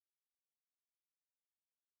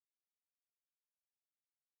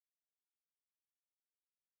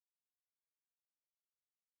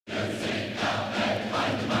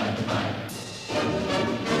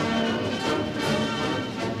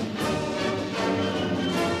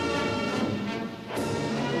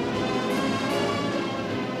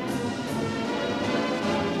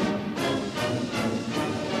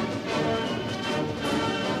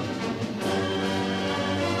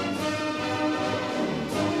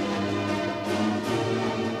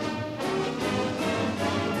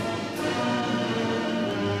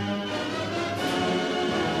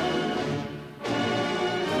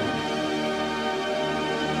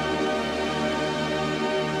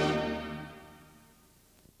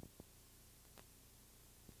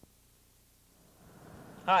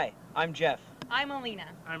Hi, I'm Jeff. I'm Alina.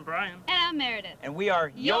 I'm Brian. And I'm Meredith. And we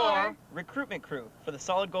are your recruitment crew for the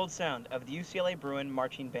solid gold sound of the UCLA Bruin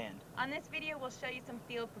Marching Band. On this video, we'll show you some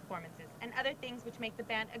field performances and other things which make the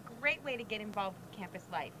band a great way to get involved with campus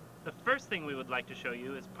life. The first thing we would like to show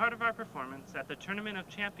you is part of our performance at the Tournament of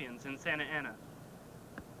Champions in Santa Ana.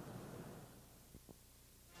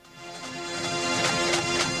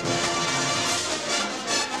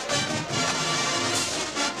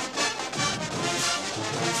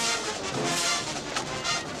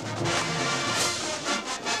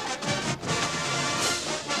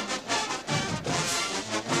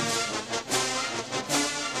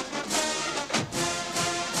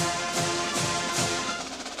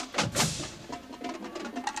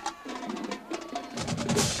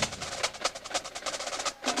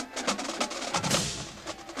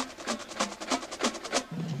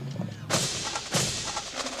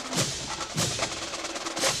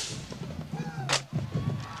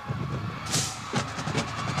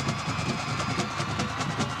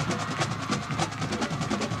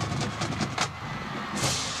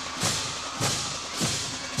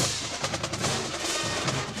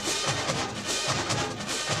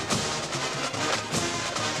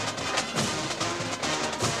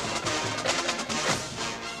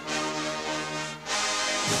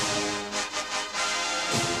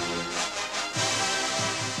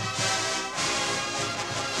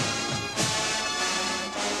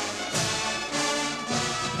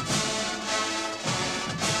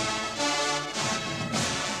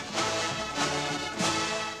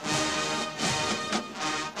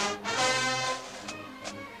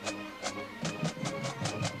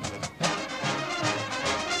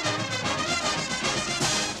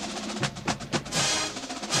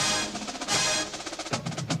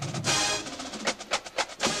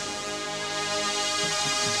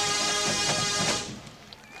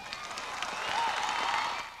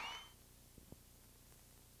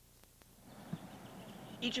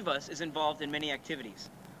 Each of us is involved in many activities.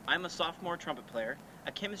 I'm a sophomore trumpet player,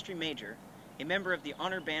 a chemistry major, a member of the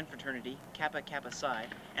honor band fraternity, Kappa Kappa Psi,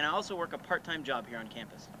 and I also work a part-time job here on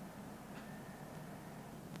campus.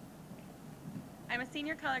 I'm a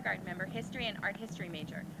senior color guard member, history and art history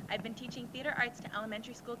major. I've been teaching theater arts to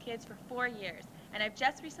elementary school kids for 4 years, and I've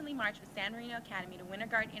just recently marched with San Marino Academy to Winter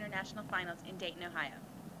Guard International Finals in Dayton, Ohio.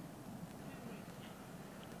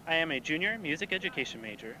 I am a junior music education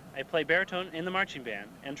major. I play baritone in the marching band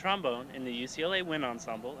and trombone in the UCLA Wind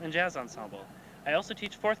Ensemble and Jazz Ensemble. I also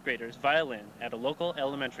teach 4th graders violin at a local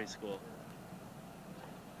elementary school.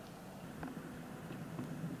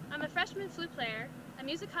 I'm a freshman flute player, a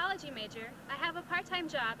musicology major. I have a part-time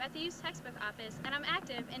job at the youth textbook office, and I'm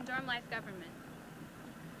active in dorm life government.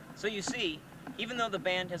 So you see, even though the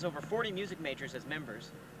band has over 40 music majors as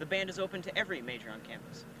members, the band is open to every major on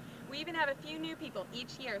campus. We even have a few new people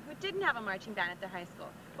each year who didn't have a marching band at their high school,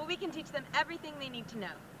 but we can teach them everything they need to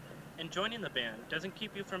know. And joining the band doesn't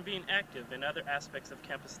keep you from being active in other aspects of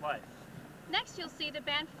campus life. Next, you'll see the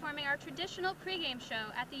band performing our traditional pregame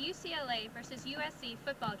show at the UCLA versus USC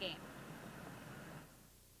football game.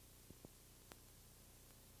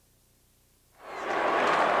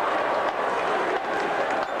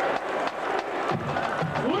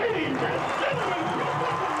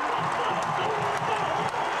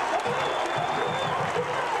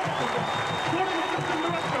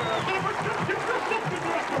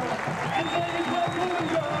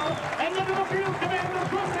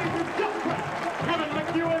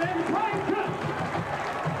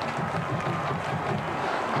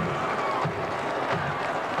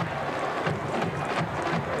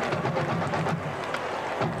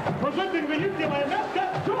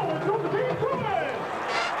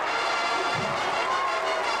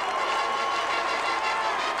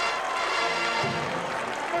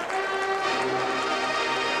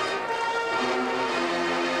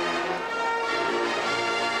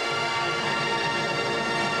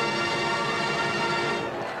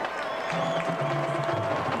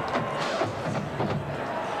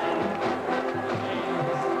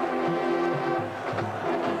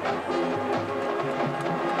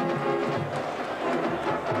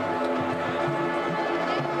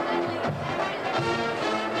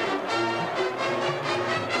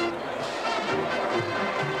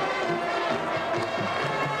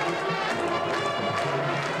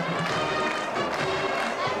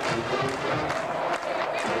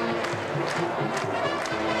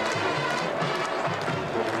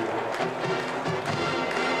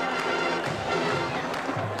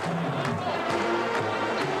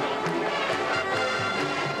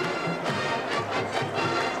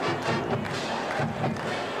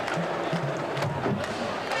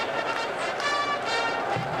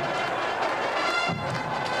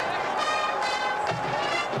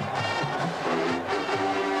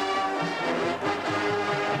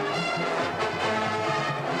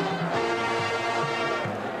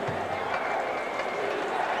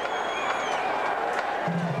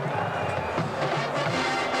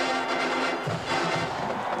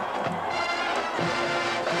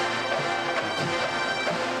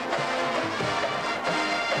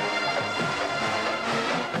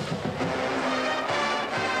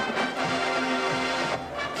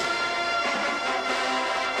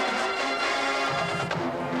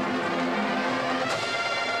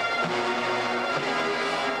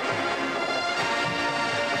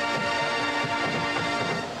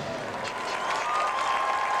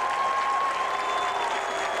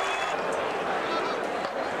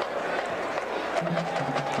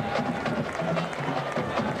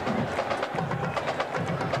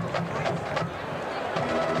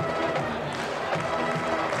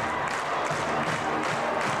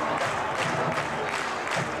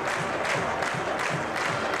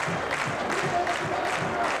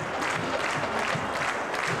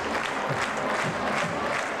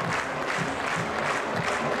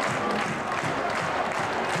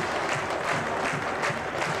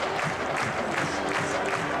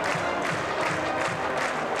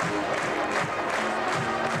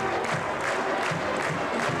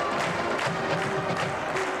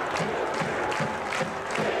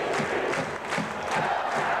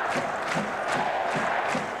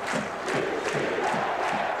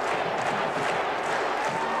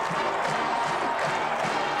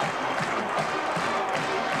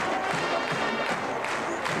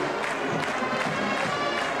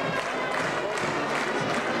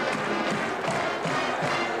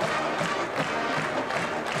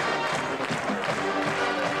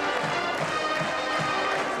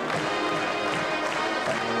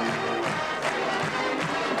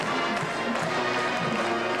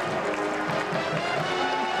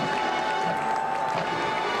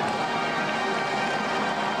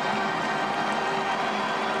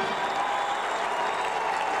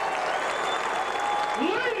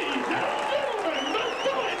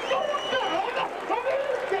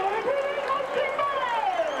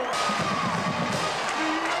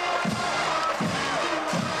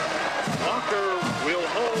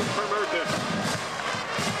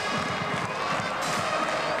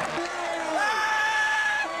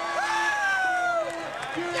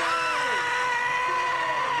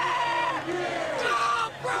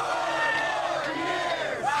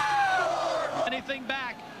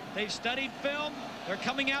 back. They've studied film. They're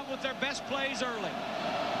coming out with their best plays early.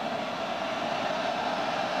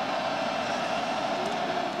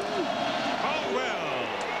 Caldwell,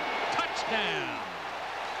 touchdown.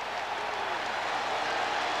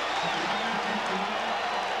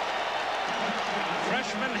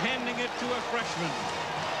 Freshman handing it to a freshman.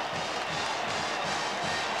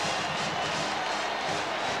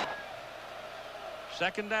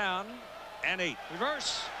 Second down and 8.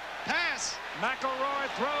 Reverse. Pass. McElroy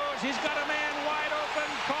throws. He's got a man wide open.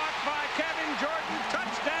 Caught by Kevin Jordan.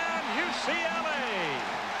 Touchdown, UCLA.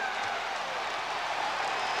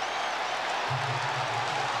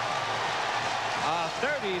 A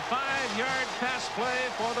 35-yard pass play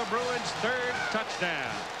for the Bruins' third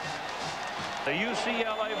touchdown. The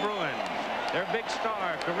UCLA Bruins, their big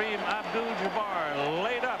star, Kareem Abdul-Jabbar,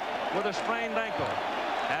 laid up with a sprained ankle,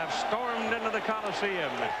 have stormed into the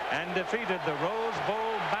Coliseum and defeated the Rose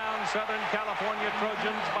Bowl-bound Southern California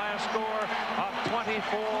Trojans by a score of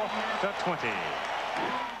 24-20.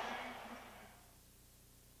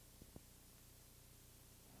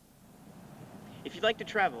 If you'd like to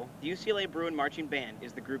travel, the UCLA Bruin Marching Band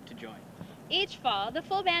is the group to join. Each fall, the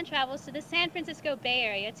full band travels to the San Francisco Bay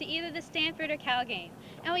Area to either the Stanford or Cal game.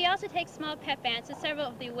 And we also take small pep bands to several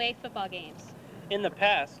of the away football games. In the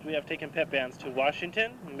past, we have taken pep bands to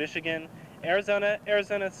Washington, Michigan, Arizona,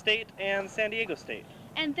 Arizona State, and San Diego State.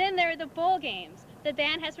 And then there are the bowl games. The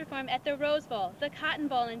band has performed at the Rose Bowl, the Cotton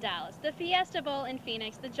Bowl in Dallas, the Fiesta Bowl in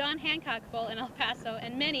Phoenix, the John Hancock Bowl in El Paso,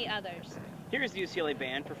 and many others. Here is the UCLA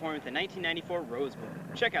Band performing at the 1994 Rose Bowl.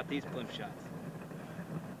 Check out these blimp shots.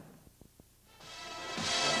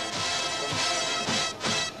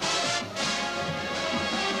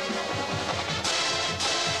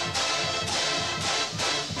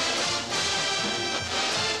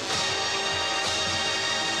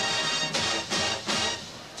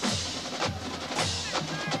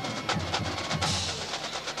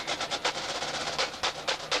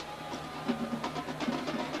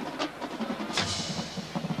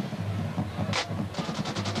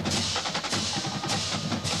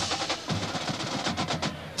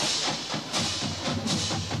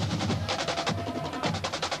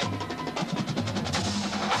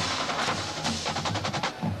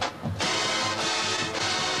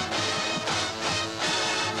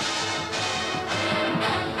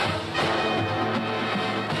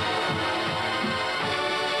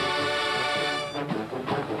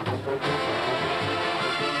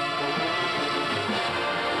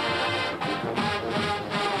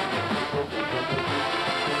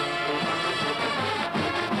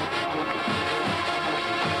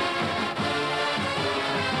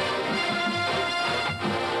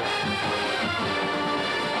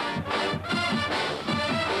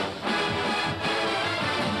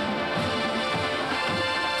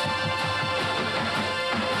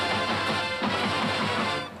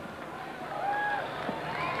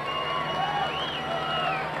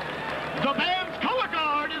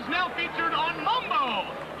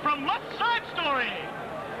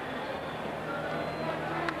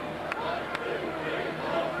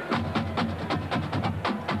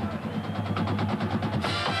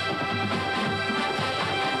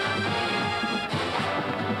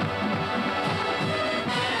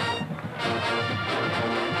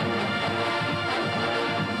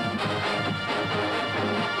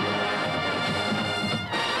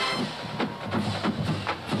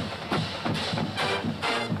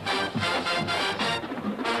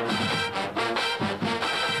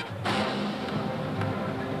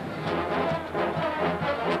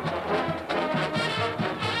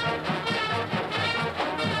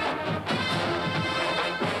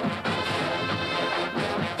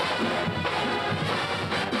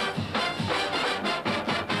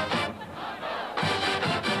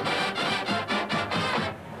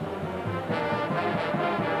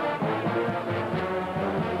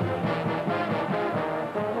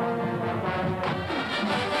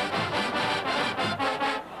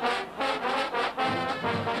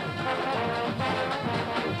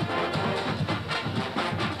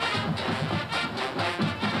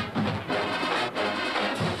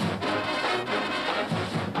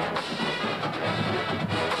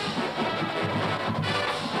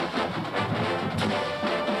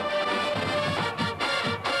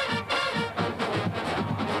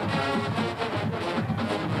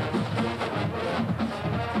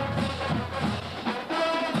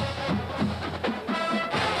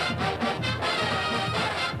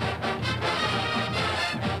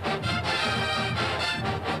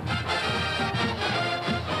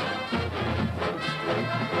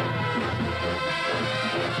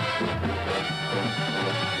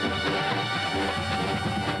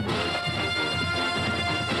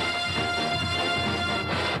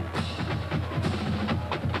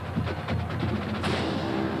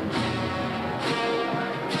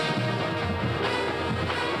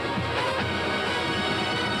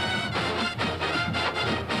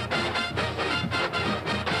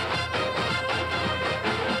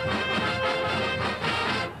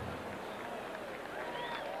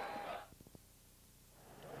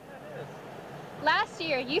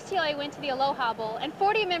 year, UCLA went to the Aloha Bowl, and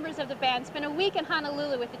 40 members of the band spent a week in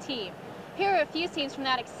Honolulu with the team. Here are a few scenes from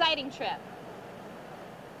that exciting trip.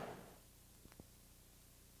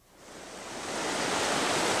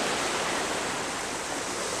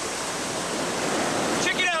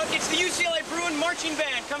 Check it out, it's the UCLA Bruin Marching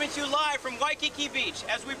Band coming to you live from Waikiki Beach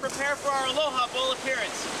as we prepare for our Aloha Bowl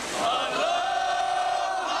appearance. Aloha!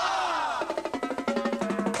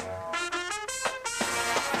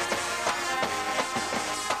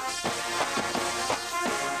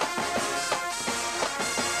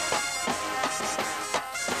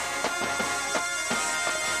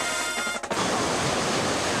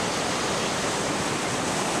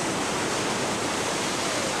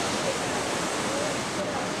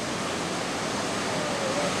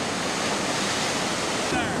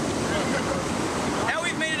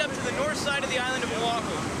 Side of the island of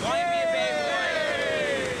Oahu, Waimea Bay,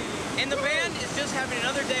 Hawaii. And the band is just having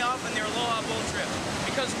another day off on their Aloha Bowl trip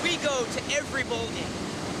because we go to every bowl game.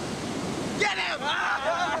 Get him!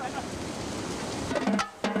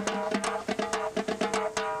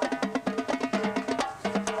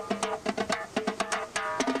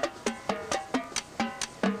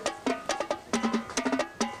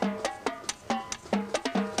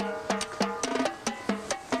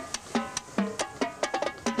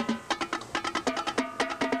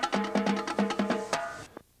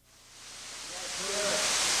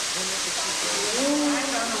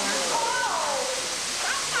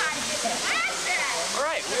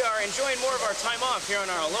 Enjoying more of our time off here on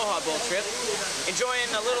our Aloha Bowl trip. Enjoying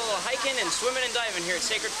a little hiking and swimming and diving here at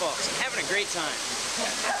Sacred Falls. Having a great time.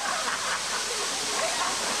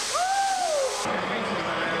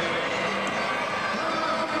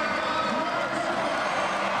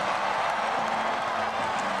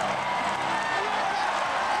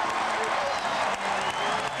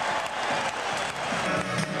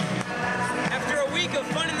 After a week of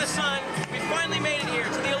fun in the sun, we finally made it here to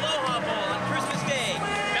the Aloha Bowl on Christmas Day.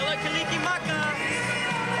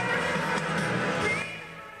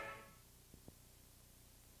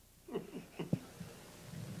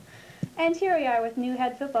 And here we are with new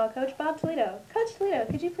head football coach Bob Toledo. Coach Toledo,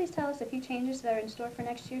 could you please tell us a few changes that are in store for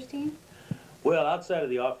next year's team? Well, outside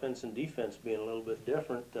of the offense and defense being a little bit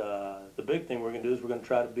different, the big thing we're going to do is we're going to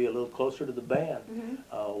try to be a little closer to the band.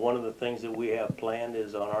 One of the things that we have planned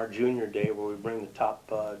is on our junior day where we bring the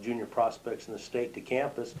top junior prospects in the state to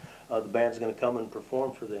campus, the band's going to come and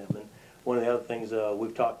perform for them. And one of the other things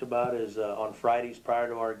we've talked about is on Fridays prior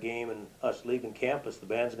to our game and us leaving campus, the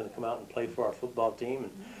band's going to come out and play for our football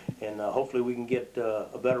team. And hopefully we can get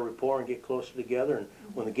a better rapport and get closer together. And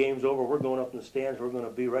when the game's over, we're going up in the stands. We're going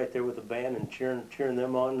to be right there with the band and cheering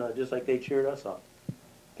them on just like they cheered us on.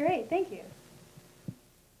 Great, thank you.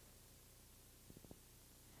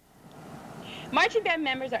 Marching band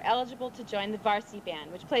members are eligible to join the varsity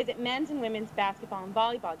band, which plays at men's and women's basketball and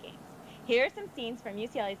volleyball games. Here are some scenes from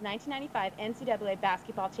UCLA's 1995 NCAA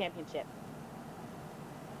basketball championship.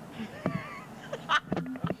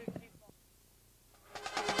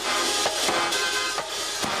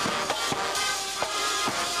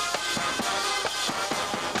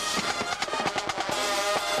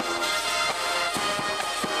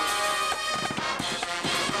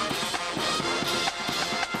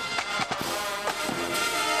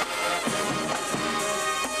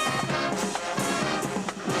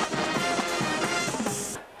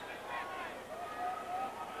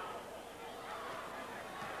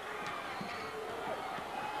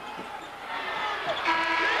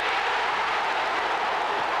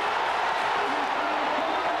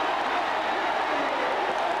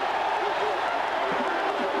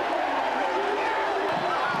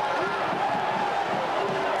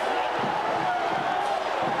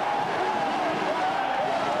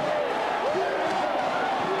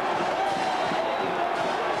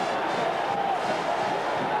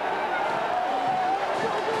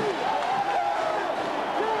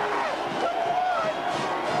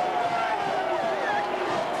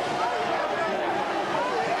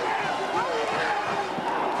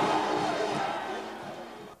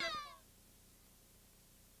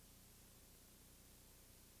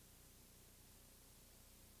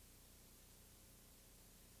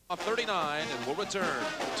 Of 39, and we'll return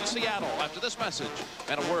to Seattle after this message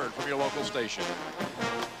and a word from your local station.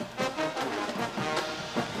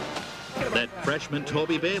 That freshman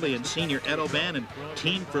Toby Bailey and senior Ed O'Bannon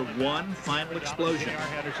team for one final explosion.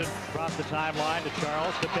 Henderson across the timeline to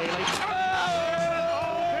Charles, to Bailey.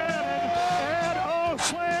 Oh,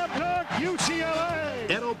 slam dunk,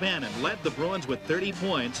 UCLA! Ed O'Bannon led the Bruins with 30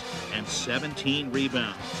 points and 17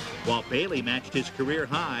 rebounds, while Bailey matched his career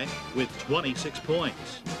high with 26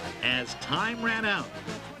 points. As time ran out,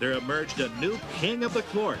 there emerged a new king of the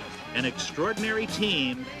court, an extraordinary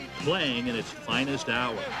team playing in its finest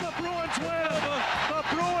hour. The Bruins win! The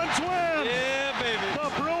Bruins win! Yeah, baby. The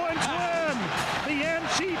Bruins win! The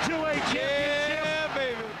NCAA championship! Yeah,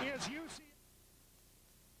 baby. Is UC.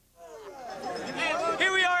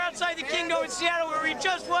 Here we are outside the Kingdome in Seattle, where we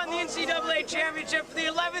just won the NCAA championship for the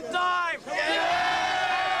 11th time.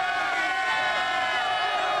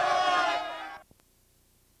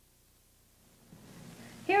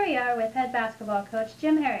 Here we are with head basketball coach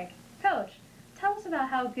Jim Herrick. Coach, tell us about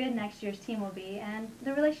how good next year's team will be and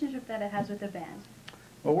the relationship that it has with the band.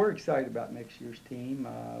 Well, we're excited about next year's team.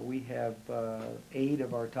 We have 8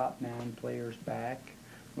 of our top 9 players back.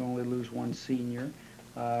 We only lose 1 senior.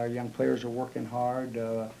 Our young players are working hard.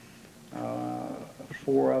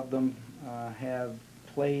 4 of them have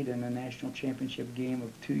played in a national championship game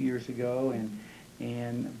of 2 years ago, and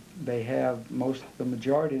they have the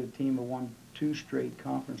majority of the team have won 2 straight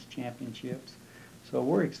conference championships. So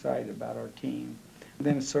we're excited about our team. And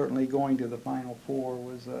then certainly going to the Final Four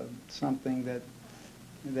was something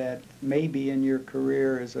that maybe in your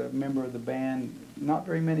career as a member of the band, not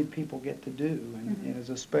very many people get to do, and it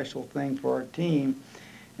is a special thing for our team.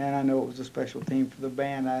 And I know it was a special thing for the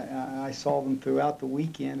band. I saw them throughout the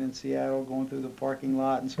weekend in Seattle, going through the parking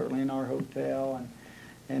lot and certainly in our hotel,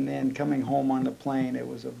 and then coming home on the plane. It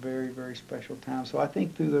was a very, very special time. So I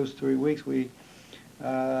think through those 3 weeks,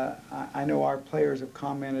 I know our players have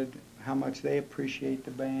commented how much they appreciate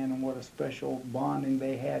the band and what a special bonding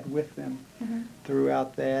they had with them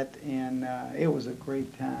throughout that, and it was a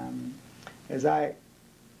great time. As I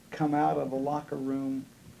come out of the locker room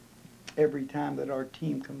every time that our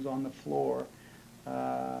team comes on the floor,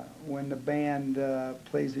 when the band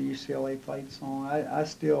plays the UCLA fight song, I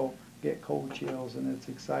still get cold chills, and it's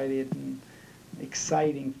exciting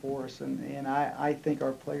for us, and I think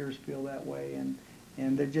our players feel that way, and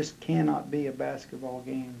there just cannot be a basketball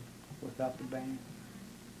game without the band.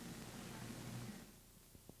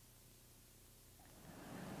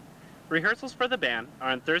 Rehearsals for the band are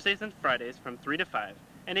on Thursdays and Fridays from 3 to 5,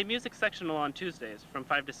 and a music sectional on Tuesdays from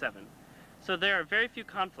 5 to 7. So there are very few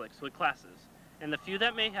conflicts with classes, and the few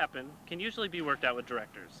that may happen can usually be worked out with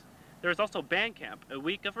directors. There is also band camp, a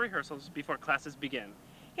week of rehearsals before classes begin.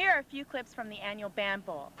 Here are a few clips from the annual Band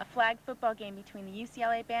Bowl, a flag football game between the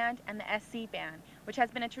UCLA band and the SC band, which has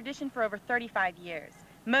been a tradition for over 35 years.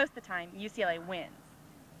 Most of the time, UCLA wins.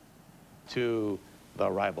 To the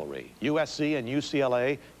rivalry. USC and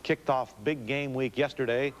UCLA kicked off big game week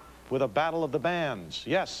yesterday with a battle of the bands.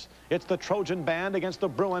 Yes, it's the Trojan band against the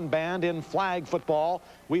Bruin band in flag football.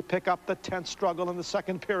 We pick up the tense struggle in the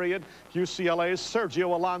second period. UCLA's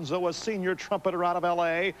Sergio Alonso, a senior trumpeter out of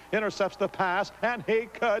LA, intercepts the pass, and he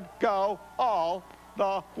could go all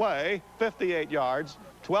the way, 58 yards.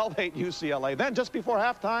 12-8 UCLA. Then just before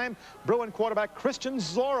halftime, Bruin quarterback Christian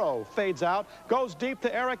Zorro fades out, goes deep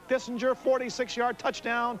to Eric Dissinger, 46-yard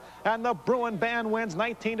touchdown, and the Bruin band wins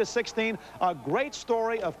 19-16. A great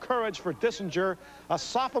story of courage for Dissinger, a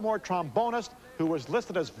sophomore trombonist who was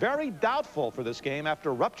listed as very doubtful for this game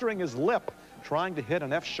after rupturing his lip trying to hit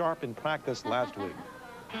an F sharp in practice last week.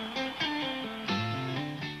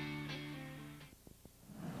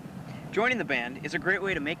 Joining the band is a great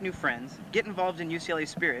way to make new friends, get involved in UCLA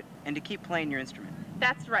spirit, and to keep playing your instrument.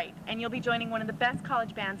 That's right, and you'll be joining one of the best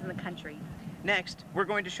college bands in the country. Next, we're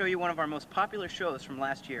going to show you one of our most popular shows from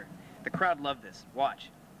last year. The crowd loved this. Watch.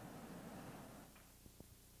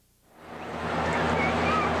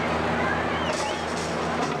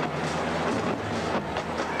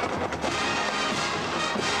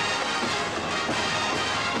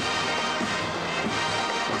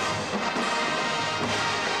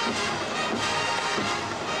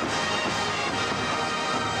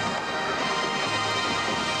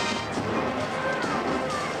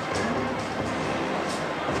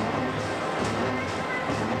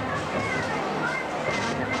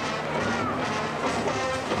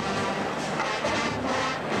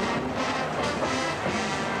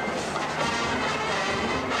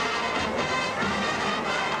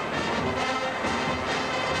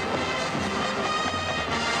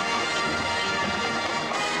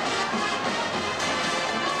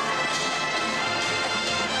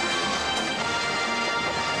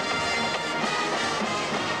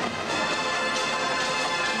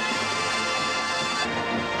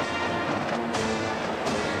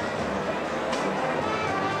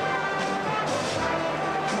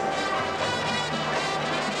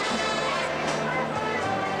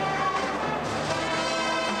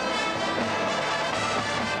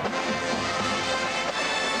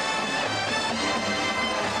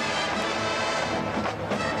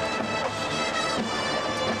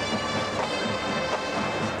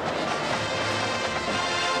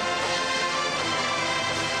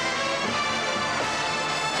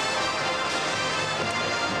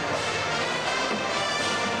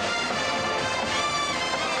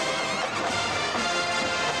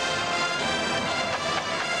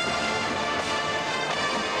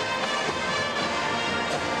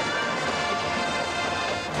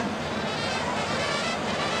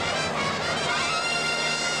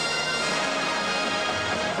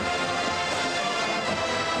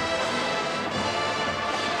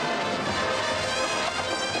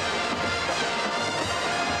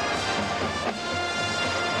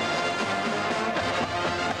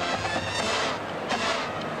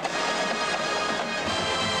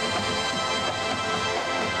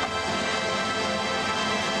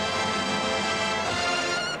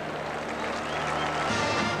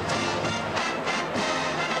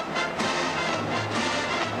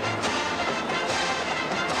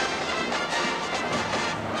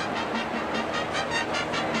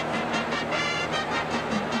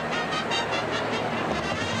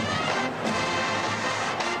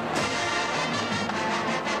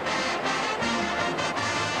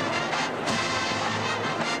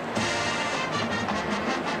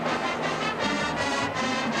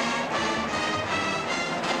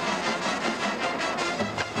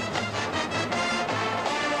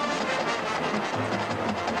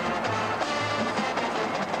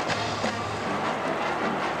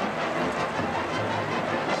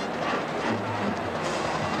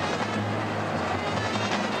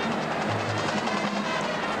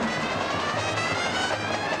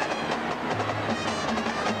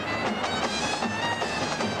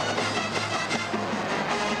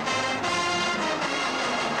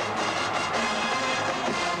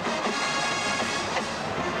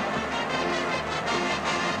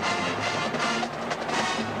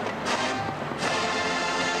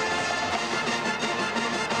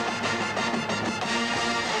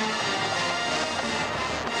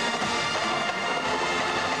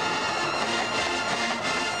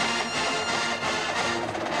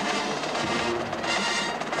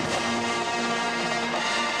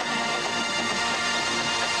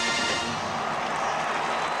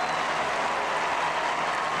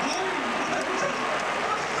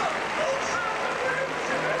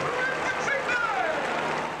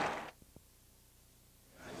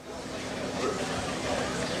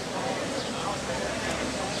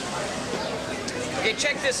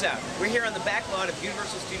 Check this out. We're here on the back lot of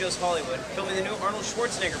Universal Studios Hollywood, filming the new Arnold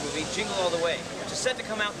Schwarzenegger movie, Jingle All the Way, which is set to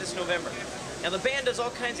come out this November. Now, the band does all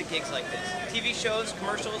kinds of gigs like this. TV shows,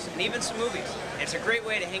 commercials, and even some movies. And it's a great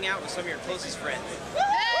way to hang out with some of your closest friends.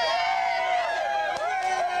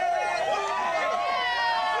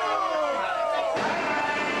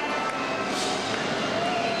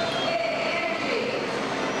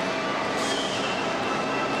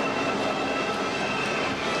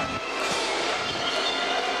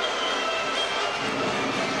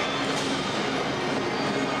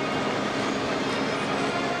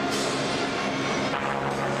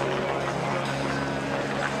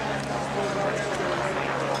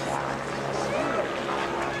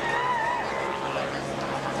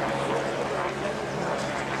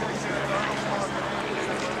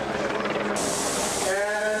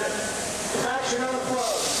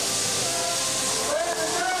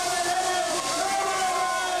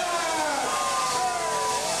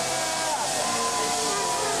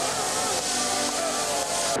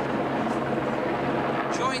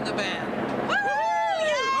 Join the band. Woohoo!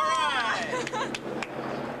 Yeah! All right.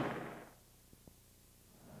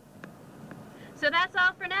 So that's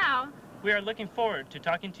all for now. We are looking forward to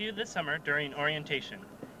talking to you this summer during orientation.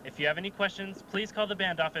 If you have any questions, please call the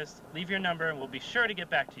band office, leave your number, and we'll be sure to get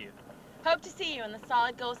back to you. Hope to see you in the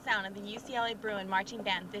solid gold sound of the UCLA Bruin Marching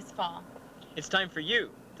Band this fall. It's time for you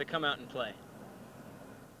to come out and play.